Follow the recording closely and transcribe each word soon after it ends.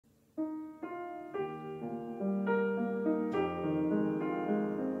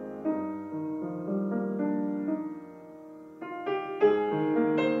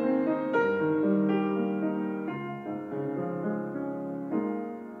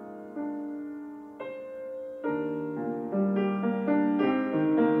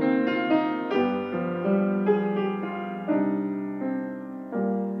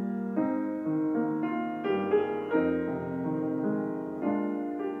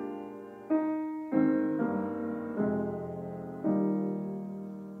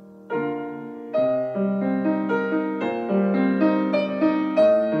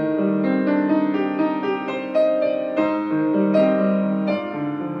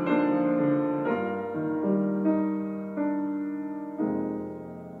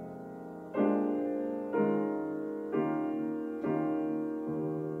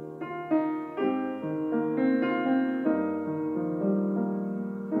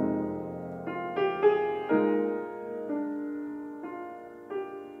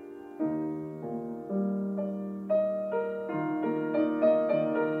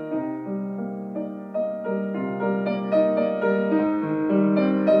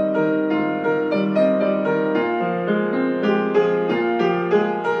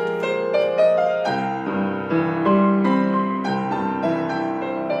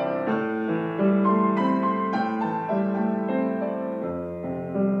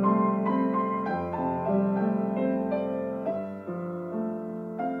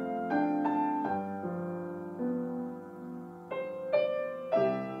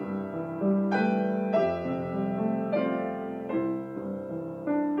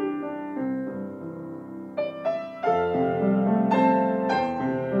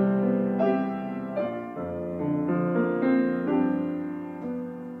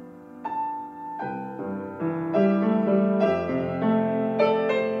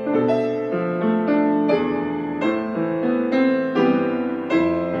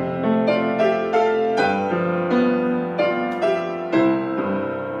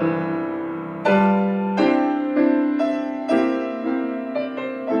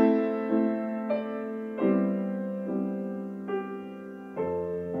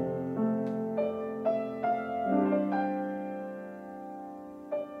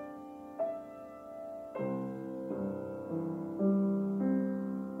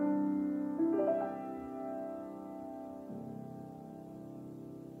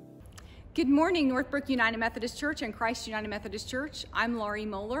Good morning, Northbrook United Methodist Church and Christ United Methodist Church. I'm Laurie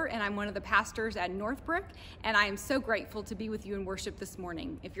Moeller, and I'm one of the pastors at Northbrook, and I am so grateful to be with you in worship this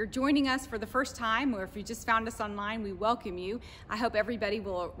morning. If you're joining us for the first time, or if you just found us online, we welcome you. I hope everybody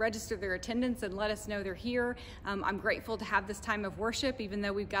will register their attendance and let us know they're here. I'm grateful to have this time of worship, even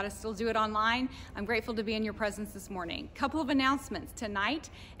though we've got to still do it online. I'm grateful to be in your presence this morning. Couple of announcements. Tonight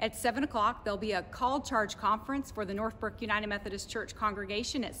at 7 o'clock, there'll be a call charge conference for the Northbrook United Methodist Church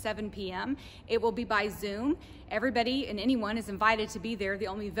congregation at 7 p.m. It will be by Zoom. Everybody and anyone is invited to be there. The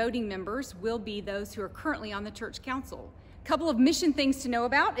only voting members will be those who are currently on the church council. Couple of mission things to know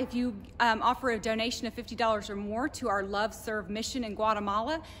about. If you offer a donation of $50 or more to our Love Serve mission in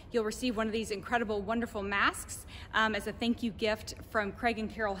Guatemala, you'll receive one of these incredible, wonderful masks as a thank you gift from Craig and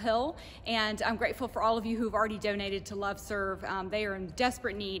Carol Hill. And I'm grateful for all of you who've already donated to Love Serve. They are in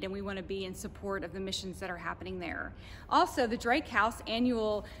desperate need, and we want to be in support of the missions that are happening there. Also, the Drake House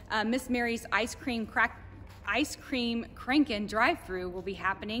annual Miss Mary's Ice Cream Crankin' drive-thru will be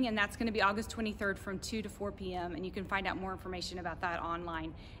happening, and that's going to be August 23rd from 2 to 4 p.m. and you can find out more information about that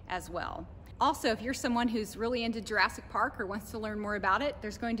online as well. Also, if you're someone who's really into Jurassic Park or wants to learn more about it,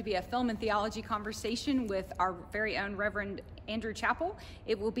 there's going to be a film and theology conversation with our very own Reverend Andrew Chappell.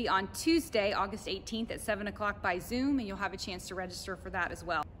 It will be on Tuesday, August 18th at 7 o'clock by Zoom, and you'll have a chance to register for that as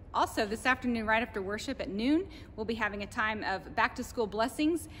well. Also, this afternoon, right after worship at noon, we'll be having a time of back-to-school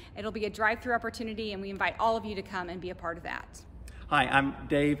blessings. It'll be a drive-through opportunity, and we invite all of you to come and be a part of that. Hi, I'm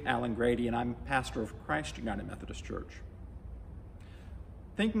Dave Allen Grady, and I'm pastor of Christ United Methodist Church.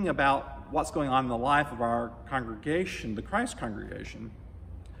 Thinking about what's going on in the life of our congregation, the Christ congregation,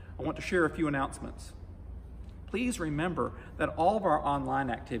 I want to share a few announcements. Please remember that all of our online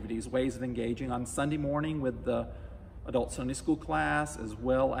activities, ways of engaging on Sunday morning with the adult Sunday school class as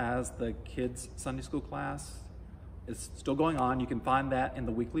well as the kids Sunday school class is still going on. You can find that in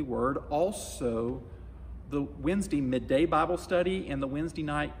the Weekly Word. Also, the Wednesday midday Bible study and the Wednesday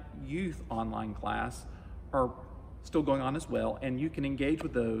night youth online class are still going on as well, and you can engage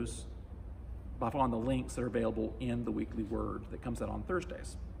with those by following the links that are available in the Weekly Word that comes out on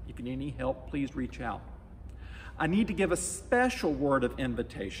Thursdays. If you need any help, please reach out. I need to give a special word of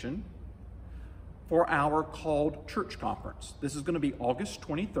invitation for our Called Church Conference. This is going to be August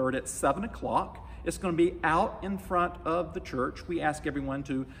 23rd at 7 o'clock. It's going to be out in front of the church. We ask everyone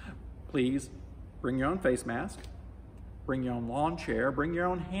to please bring your own face mask, bring your own lawn chair, bring your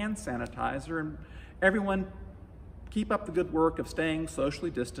own hand sanitizer, and everyone keep up the good work of staying socially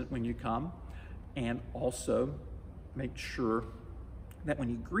distant when you come, and also make sure that when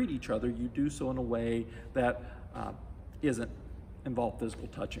you greet each other, you do so in a way that isn't involve physical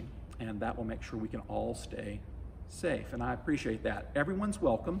touching. And that will make sure we can all stay safe. And I appreciate that. Everyone's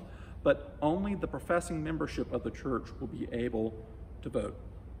welcome, but only the professing membership of the church will be able to vote.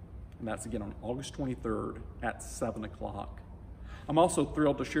 And that's again on August 23rd at 7 o'clock. I'm also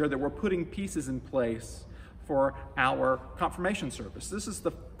thrilled to share that we're putting pieces in place for our confirmation service. This is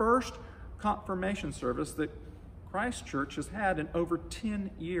the first confirmation service that Christ Church has had in over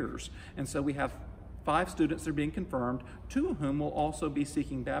 10 years. And so we have 5 students that are being confirmed, 2 of whom will also be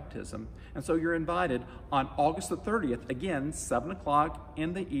seeking baptism. And so you're invited on August the 30th, again, 7 o'clock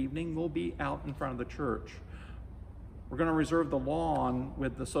in the evening. We'll be out in front of the church. We're going to reserve the lawn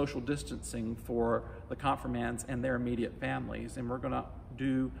with the social distancing for the confirmands and their immediate families. And we're going to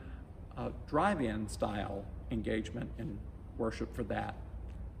do a drive-in style engagement and worship for that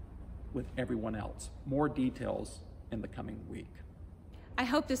with everyone else. More details in the coming week. I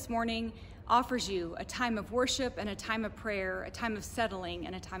hope this morning offers you a time of worship and a time of prayer, a time of settling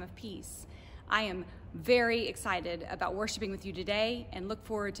and a time of peace. I am very excited about worshiping with you today and look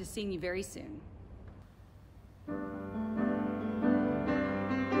forward to seeing you very soon.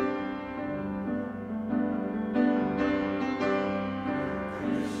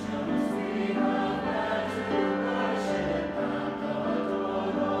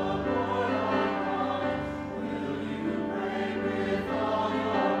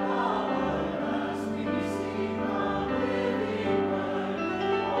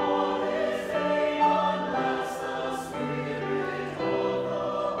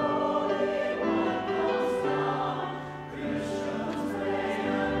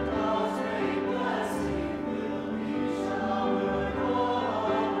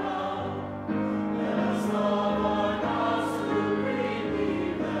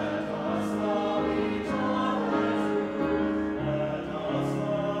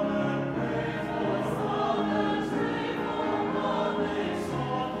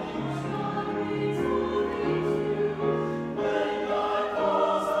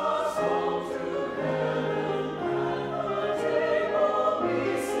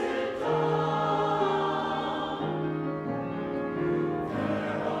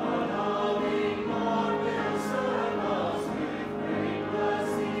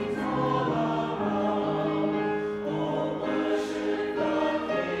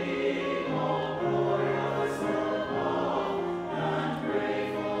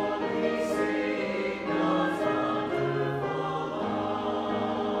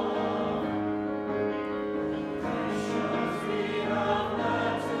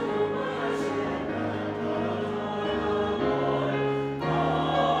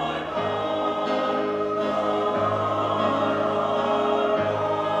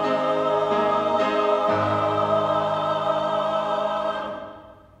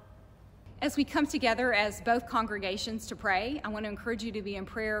 as we come together as both congregations to pray, I want to encourage you to be in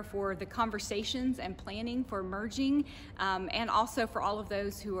prayer for the conversations and planning for merging, and also for all of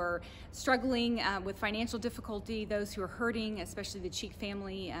those who are struggling with financial difficulty, those who are hurting, especially the Cheek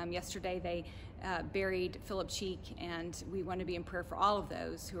family. Yesterday they buried Philip Cheek, and we want to be in prayer for all of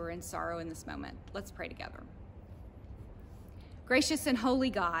those who are in sorrow in this moment. Let's pray together. Gracious and holy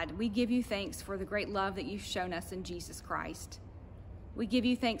God, we give you thanks for the great love that you've shown us in Jesus Christ. We give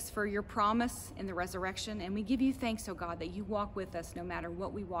you thanks for your promise in the resurrection, and we give you thanks, oh God, that you walk with us no matter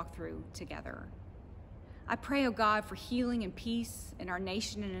what we walk through together. I pray, oh God, for healing and peace in our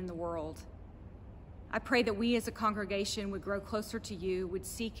nation and in the world. I pray that we as a congregation would grow closer to you, would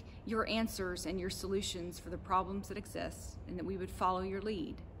seek your answers and your solutions for the problems that exist, and that we would follow your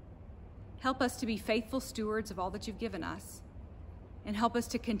lead. Help us to be faithful stewards of all that you've given us, and help us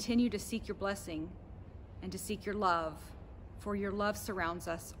to continue to seek your blessing and to seek your love, for your love surrounds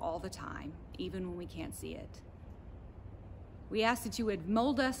us all the time, even when we can't see it. We ask that you would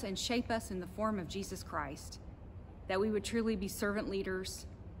mold us and shape us in the form of Jesus Christ, that we would truly be servant leaders,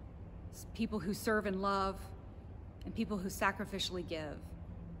 people who serve and love, and people who sacrificially give.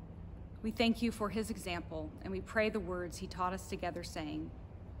 We thank you for his example, and we pray the words he taught us together, saying,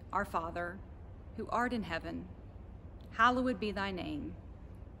 Our Father, who art in heaven, hallowed be thy name.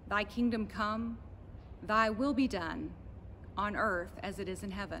 Thy kingdom come, thy will be done, on earth as it is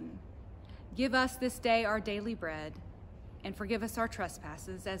in heaven. Give us this day our daily bread, and forgive us our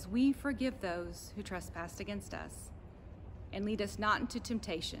trespasses as we forgive those who trespass against us. And lead us not into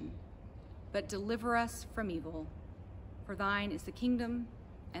temptation, but deliver us from evil. For thine is the kingdom,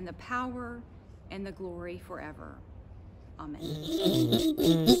 and the power, and the glory forever. Amen.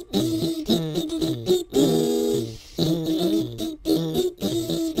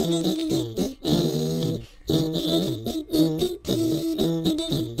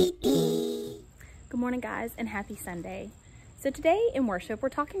 Good morning, guys, and happy Sunday. So today in worship, we're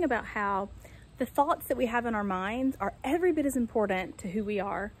talking about how the thoughts that we have in our minds are every bit as important to who we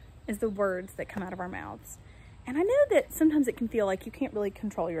are as the words that come out of our mouths. And I know that sometimes it can feel like you can't really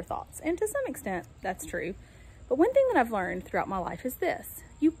control your thoughts, and to some extent that's true. But one thing that I've learned throughout my life is this: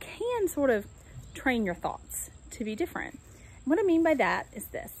 you can sort of train your thoughts to be different. And what I mean by that is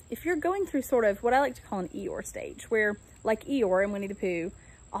this: if you're going through sort of what I like to call an Eeyore stage, where like Eeyore in Winnie the Pooh,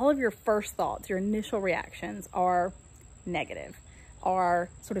 all of your first thoughts, your initial reactions are negative, are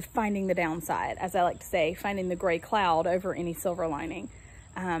sort of finding the downside, as I like to say, finding the gray cloud over any silver lining.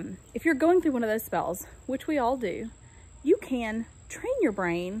 If you're going through one of those spells, which we all do, you can train your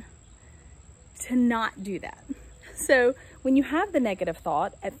brain to not do that. So when you have the negative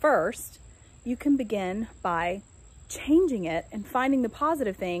thought, at first, you can begin by changing it and finding the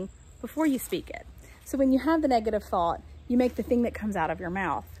positive thing before you speak it. So when you have the negative thought, you make the thing that comes out of your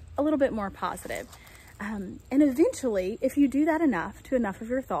mouth a little bit more positive. And eventually, if you do that enough to enough of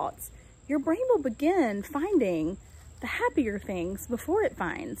your thoughts, your brain will begin finding the happier things before it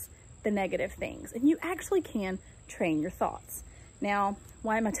finds the negative things. And you actually can train your thoughts. Now,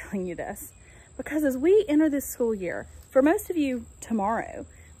 why am I telling you this? Because as we enter this school year, for most of you tomorrow,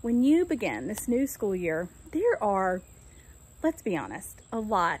 when you begin this new school year, there are, let's be honest, a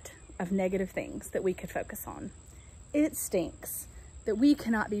lot of negative things that we could focus on. It stinks that we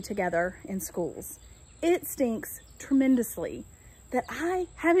cannot be together in schools. It stinks tremendously that I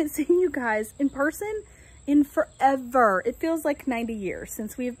haven't seen you guys in person in forever. It feels like 90 years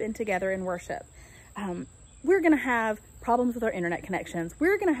since we've been together in worship. We're gonna have problems with our internet connections.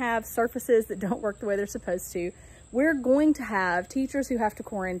 We're gonna have surfaces that don't work the way they're supposed to. We're going to have teachers who have to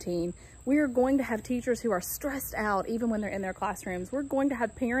quarantine. We're going to have teachers who are stressed out even when they're in their classrooms. We're going to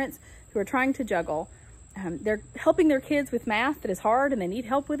have parents who are trying to juggle. They're helping their kids with math that is hard and they need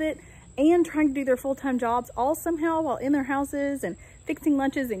help with it, and trying to do their full-time jobs all somehow while in their houses and fixing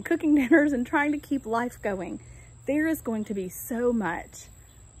lunches and cooking dinners and trying to keep life going. There is going to be so much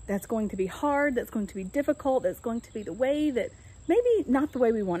that's going to be hard, that's going to be difficult, that's going to be the way that maybe not the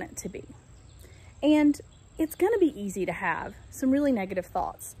way we want it to be. And it's going to be easy to have some really negative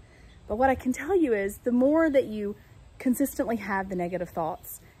thoughts. But what I can tell you is the more that you consistently have the negative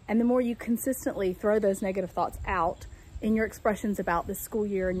thoughts, and the more you consistently throw those negative thoughts out in your expressions about this school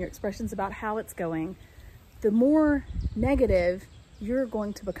year and your expressions about how it's going, the more negative you're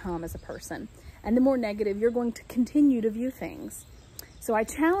going to become as a person, and the more negative you're going to continue to view things. So I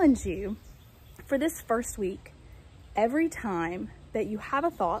challenge you for this first week, every time that you have a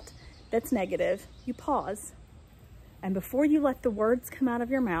thought that's negative, you pause. And before you let the words come out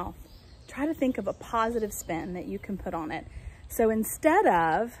of your mouth, try to think of a positive spin that you can put on it. So instead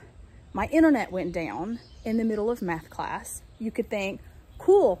of, my internet went down in the middle of math class, you could think,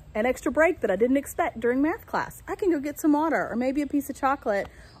 cool, an extra break that I didn't expect during math class. I can go get some water or maybe a piece of chocolate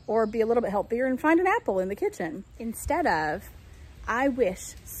or be a little bit healthier and find an apple in the kitchen. Instead of, I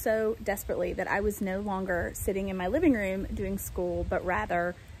wish so desperately that I was no longer sitting in my living room doing school, but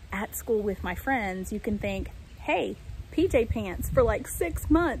rather at school with my friends. You can think, hey, PJ pants for like 6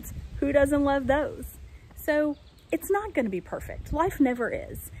 months. Who doesn't love those? So it's not going to be perfect. Life never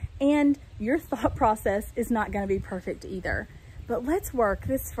is. And your thought process is not going to be perfect either. But let's work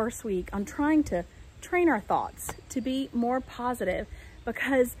this first week on trying to train our thoughts to be more positive,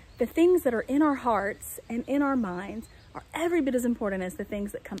 because the things that are in our hearts and in our minds are every bit as important as the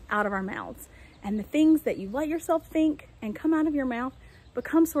things that come out of our mouths. And the things that you let yourself think and come out of your mouth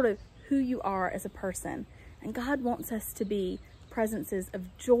become sort of who you are as a person. And God wants us to be presences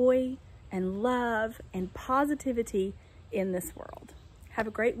of joy and love and positivity in this world. Have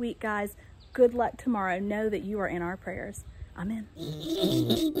a great week, guys. Good luck tomorrow. Know that you are in our prayers. Amen. As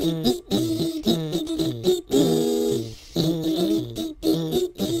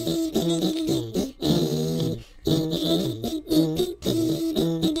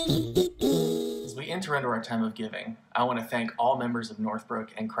we enter into our time of giving, I want to thank all members of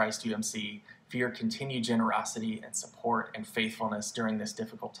Northbrook and Christ UMC for your continued generosity and support and faithfulness during this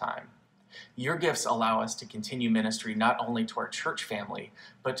difficult time. Your gifts allow us to continue ministry not only to our church family,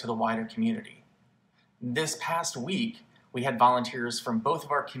 but to the wider community. This past week, we had volunteers from both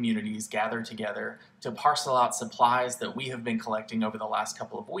of our communities gather together to parcel out supplies that we have been collecting over the last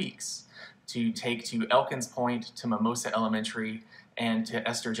couple of weeks to take to Elkins Point, to Mimosa Elementary, and to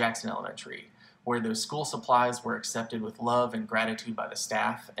Esther Jackson Elementary, where those school supplies were accepted with love and gratitude by the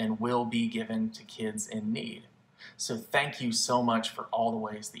staff and will be given to kids in need. So thank you so much for all the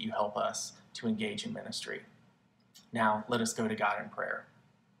ways that you help us to engage in ministry. Now, let us go to God in prayer.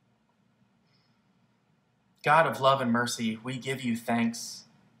 God of love and mercy, we give you thanks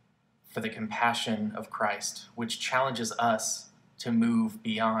for the compassion of Christ, which challenges us to move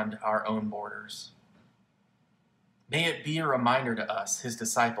beyond our own borders. May it be a reminder to us, his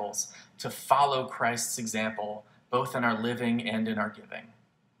disciples, to follow Christ's example, both in our living and in our giving.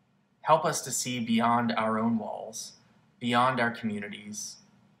 Help us to see beyond our own walls, beyond our communities,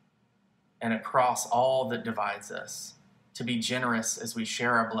 and across all that divides us, to be generous as we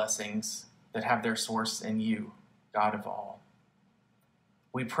share our blessings that have their source in you, God of all.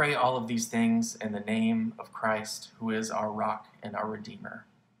 We pray all of these things in the name of Christ, who is our rock and our Redeemer.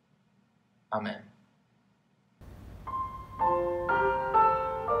 Amen.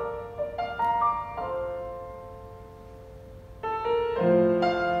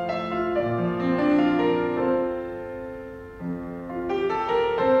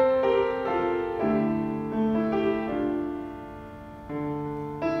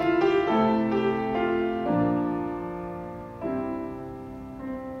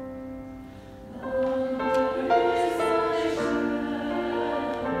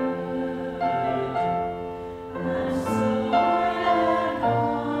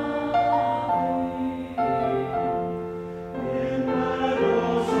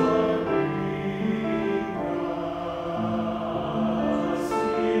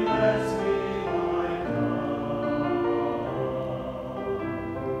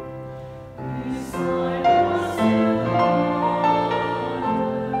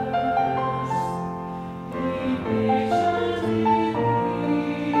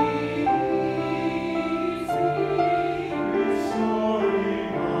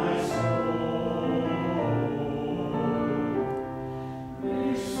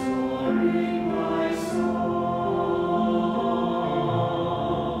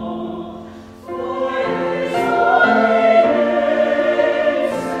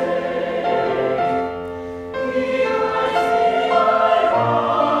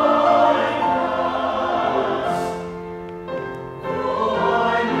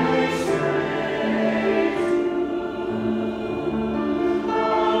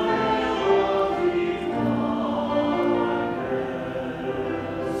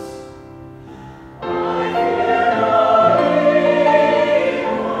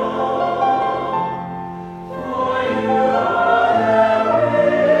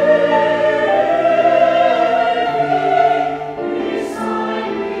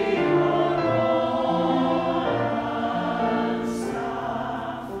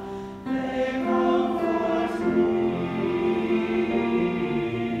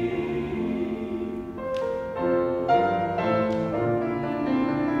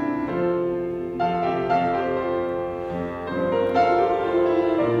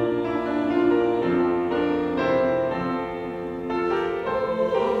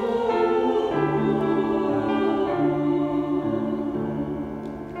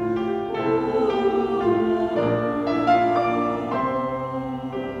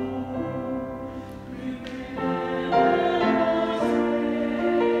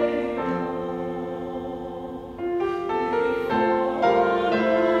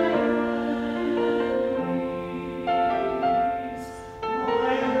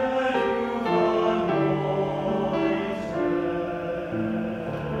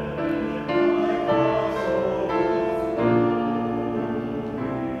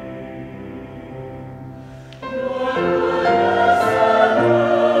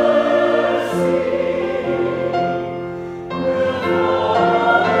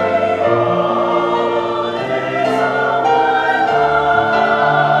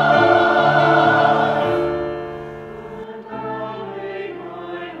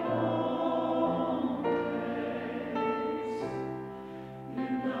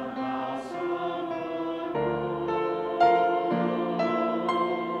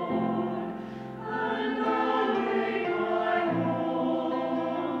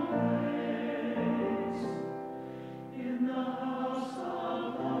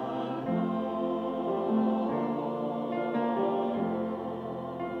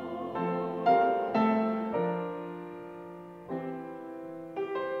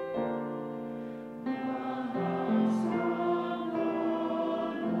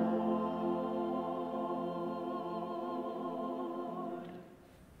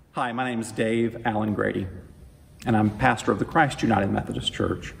 Hi, my name is Dave Allen Grady, and I'm pastor of the Christ United Methodist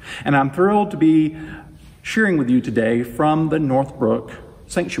Church. And I'm thrilled to be sharing with you today from the Northbrook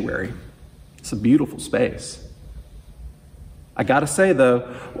Sanctuary. It's a beautiful space. I gotta say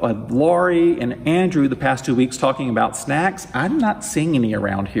though, Laurie and Andrew the past 2 weeks talking about snacks, I'm not seeing any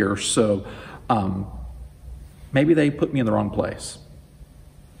around here, so maybe they put me in the wrong place.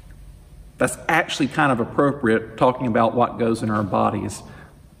 That's actually kind of appropriate, talking about what goes in our bodies,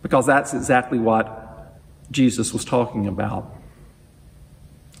 because that's exactly what Jesus was talking about.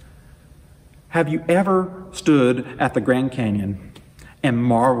 Have you ever stood at the Grand Canyon and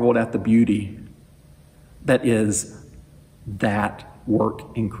marveled at the beauty that is that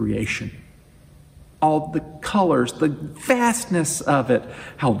work in creation? All the colors, the vastness of it,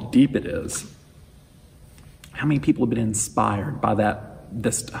 how deep it is. How many people have been inspired by that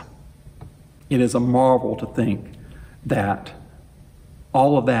vista? It is a marvel to think that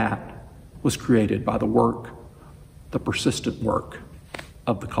all of that was created by the work, the persistent work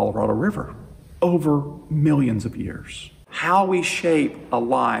of the Colorado River over millions of years. How we shape a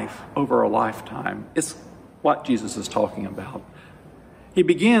life over a lifetime is what Jesus is talking about. He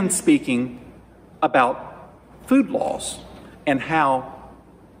begins speaking about food laws and how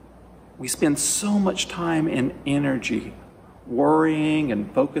we spend so much time and energy worrying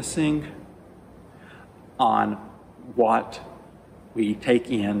and focusing on what we take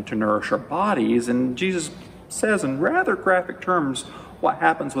in to nourish our bodies. And Jesus says in rather graphic terms what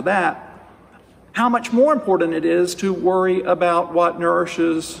happens with that. How much more important it is to worry about what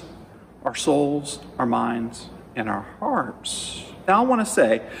nourishes our souls, our minds, and our hearts. Now I want to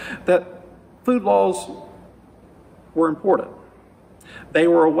say that food laws were important. They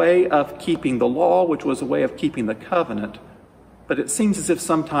were a way of keeping the law, which was a way of keeping the covenant, but it seems as if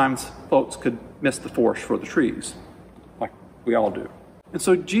sometimes folks could miss the forest for the trees, like we all do. And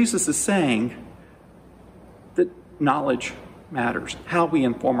so Jesus is saying that knowledge matters. How we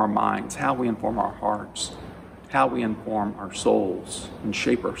inform our minds, how we inform our hearts, how we inform our souls and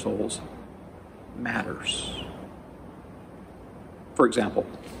shape our souls matters. For example,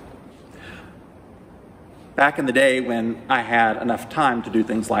 back in the day when I had enough time to do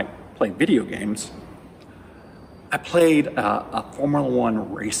things like play video games, I played a Formula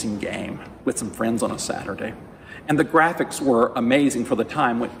One racing game with some friends on a Saturday. And the graphics were amazing for the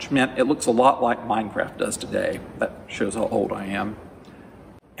time, which meant it looks a lot like Minecraft does today. That shows how old I am.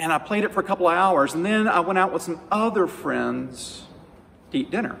 And I played it for a couple of hours, and then I went out with some other friends to eat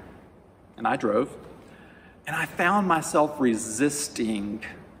dinner. And I drove, and I found myself resisting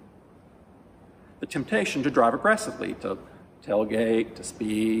the temptation to drive aggressively, to tailgate, to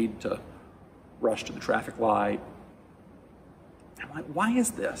speed, to rush to the traffic light. I'm like, why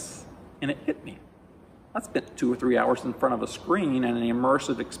is this? And it hit me. I spent 2 or 3 hours in front of a screen and an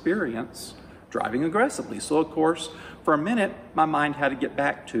immersive experience driving aggressively. So of course, for a minute, my mind had to get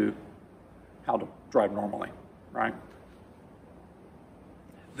back to how to drive normally, right?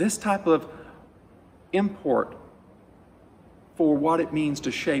 This type of import for what it means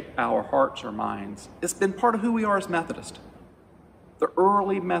to shape our hearts or minds, it's been part of who we are as Methodists. The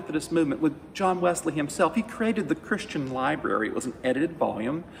early Methodist movement with John Wesley himself, he created the Christian Library. It was an edited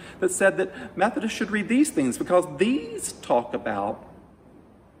volume that said that Methodists should read these things because these talk about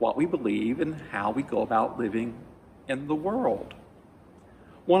what we believe and how we go about living in the world.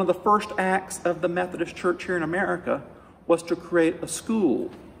 One of the first acts of the Methodist Church here in America was to create a school.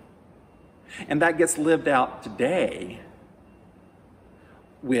 And that gets lived out today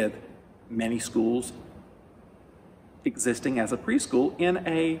with many schools existing as a preschool in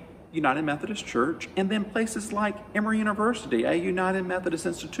a United Methodist Church, and then places like Emory University, a United Methodist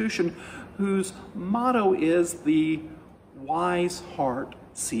institution whose motto is the wise heart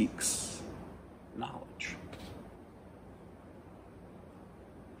seeks knowledge.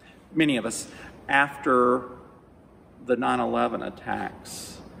 Many of us, after the 9/11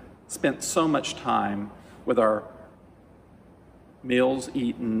 attacks, spent so much time with our meals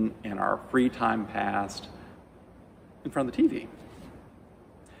eaten and our free time passed in front of the TV.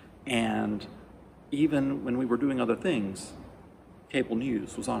 And even when we were doing other things, cable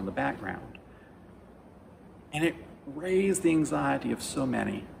news was on in the background. And it raised the anxiety of so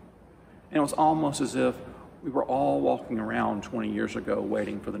many. And it was almost as if we were all walking around 20 years ago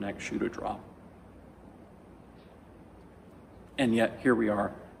waiting for the next shoe to drop. And yet here we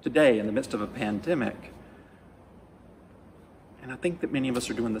are today in the midst of a pandemic. And I think that many of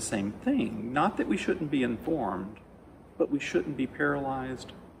us are doing the same thing. Not that we shouldn't be informed, but we shouldn't be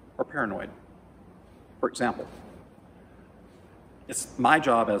paralyzed or paranoid. For example, it's my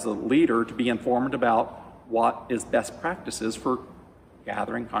job as a leader to be informed about what is best practices for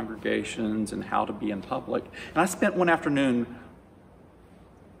gathering congregations and how to be in public. And I spent one afternoon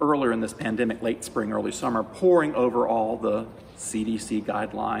earlier in this pandemic, late spring, early summer, poring over all the CDC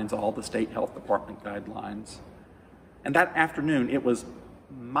guidelines, all the state health department guidelines. And that afternoon, it was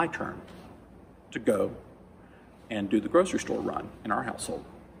my turn to go and do the grocery store run in our household.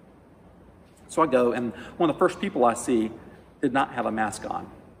 So I go, and one of the first people I see did not have a mask on.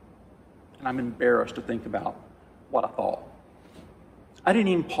 And I'm embarrassed to think about what I thought. I didn't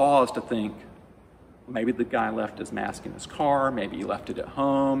even pause to think, maybe the guy left his mask in his car, maybe he left it at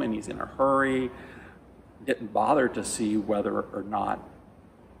home and he's in a hurry. Didn't bother to see whether or not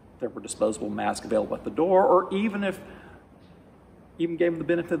there were disposable masks available at the door, or even gave him the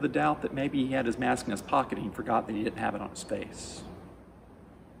benefit of the doubt that maybe he had his mask in his pocket and he forgot that he didn't have it on his face.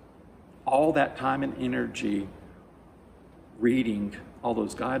 All that time and energy reading all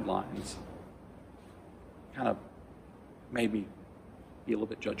those guidelines kind of made me be a little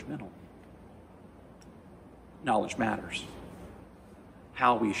bit judgmental. Knowledge matters.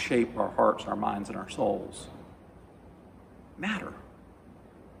 How we shape our hearts, our minds, and our souls matter.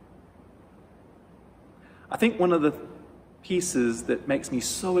 I think one of the pieces that makes me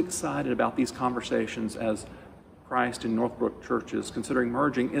so excited about these conversations as Christ and Northbrook churches considering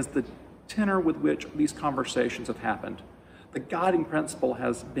merging is the tenor with which these conversations have happened. The guiding principle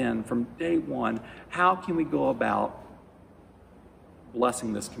has been from day one, how can we go about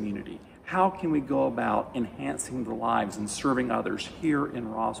blessing this community? How can we go about enhancing the lives and serving others here in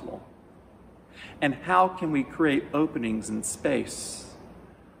Roswell? And how can we create openings in space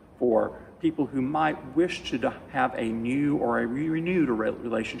for people who might wish to have a new or a renewed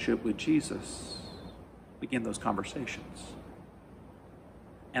relationship with Jesus? Begin those conversations.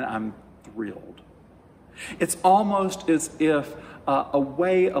 And I'm thrilled. It's almost as if a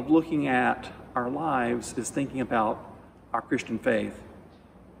way of looking at our lives is thinking about our Christian faith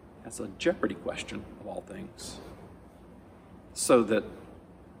as a Jeopardy question of all things. So that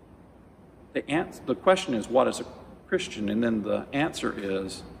the question is, what is a Christian? And then the answer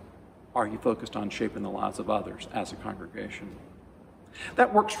is, are you focused on shaping the lives of others as a congregation?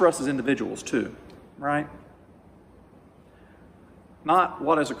 That works for us as individuals too, right? Not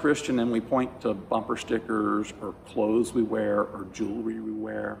what is a Christian and we point to bumper stickers or clothes we wear or jewelry we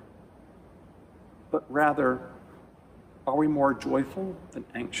wear, but rather, are we more joyful than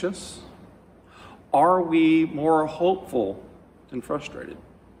anxious? Are we more hopeful than frustrated?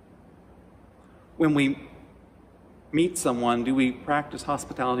 When we meet someone, do we practice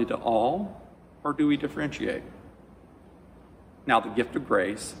hospitality to all, or do we differentiate? Now, the gift of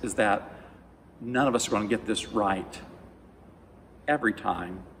grace is that none of us are going to get this right every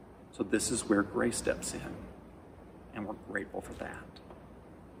time, so this is where grace steps in, and we're grateful for that.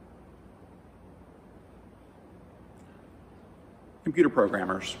 Computer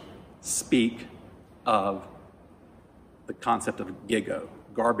programmers speak of the concept of GIGO,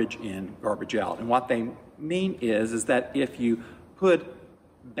 garbage in, garbage out. And what they mean is that if you put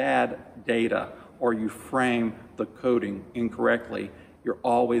bad data or you frame the coding incorrectly, you're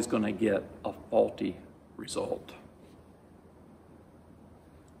always going to get a faulty result.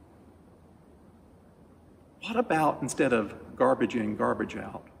 What about, instead of garbage in, garbage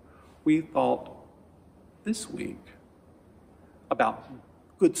out, we thought this week about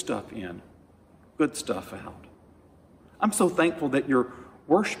good stuff in, good stuff out. I'm so thankful that you're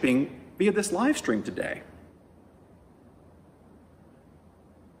worshiping via this live stream today.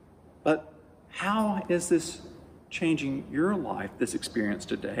 But how is this changing your life, this experience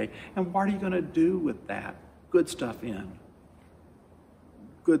today? And what are you going to do with that good stuff in,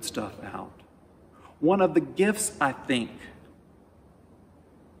 good stuff out? One of the gifts, I think,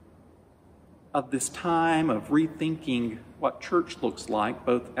 of this time of rethinking what church looks like,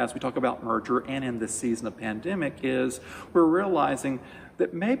 both as we talk about merger and in this season of pandemic, is we're realizing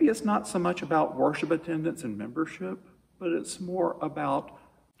that maybe it's not so much about worship attendance and membership, but it's more about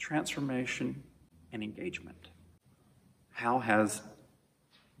transformation and engagement. How has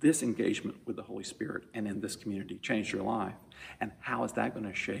this engagement with the Holy Spirit and in this community changed your life? And how is that going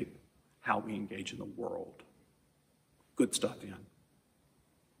to shape how we engage in the world? Good stuff in,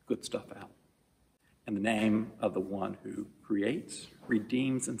 good stuff out. In the name of the one who creates,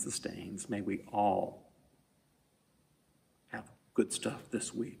 redeems, and sustains, may we all have good stuff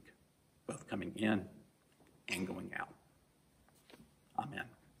this week, both coming in and going out. Amen.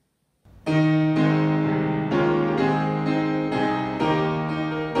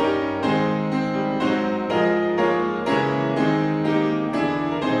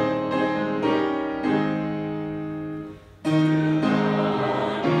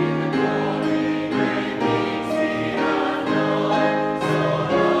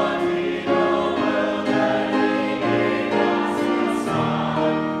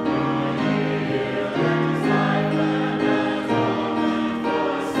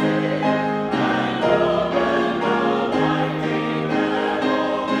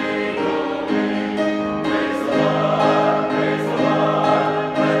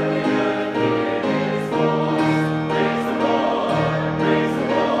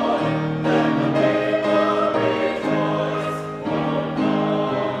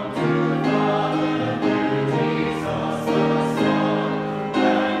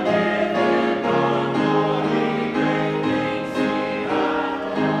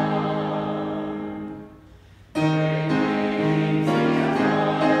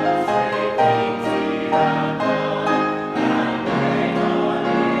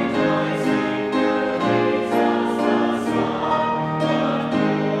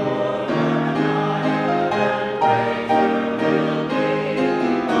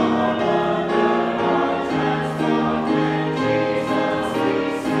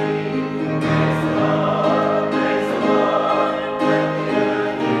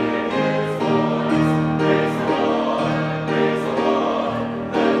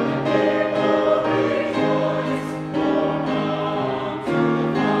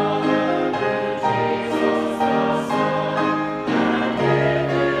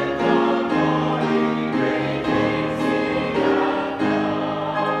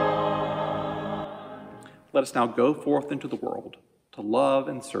 Let us now go forth into the world to love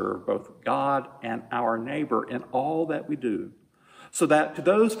and serve both God and our neighbor in all that we do, so that to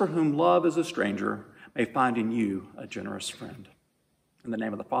those for whom love is a stranger may find in you a generous friend. In the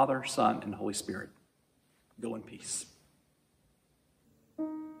name of the Father, Son, and Holy Spirit, go in peace.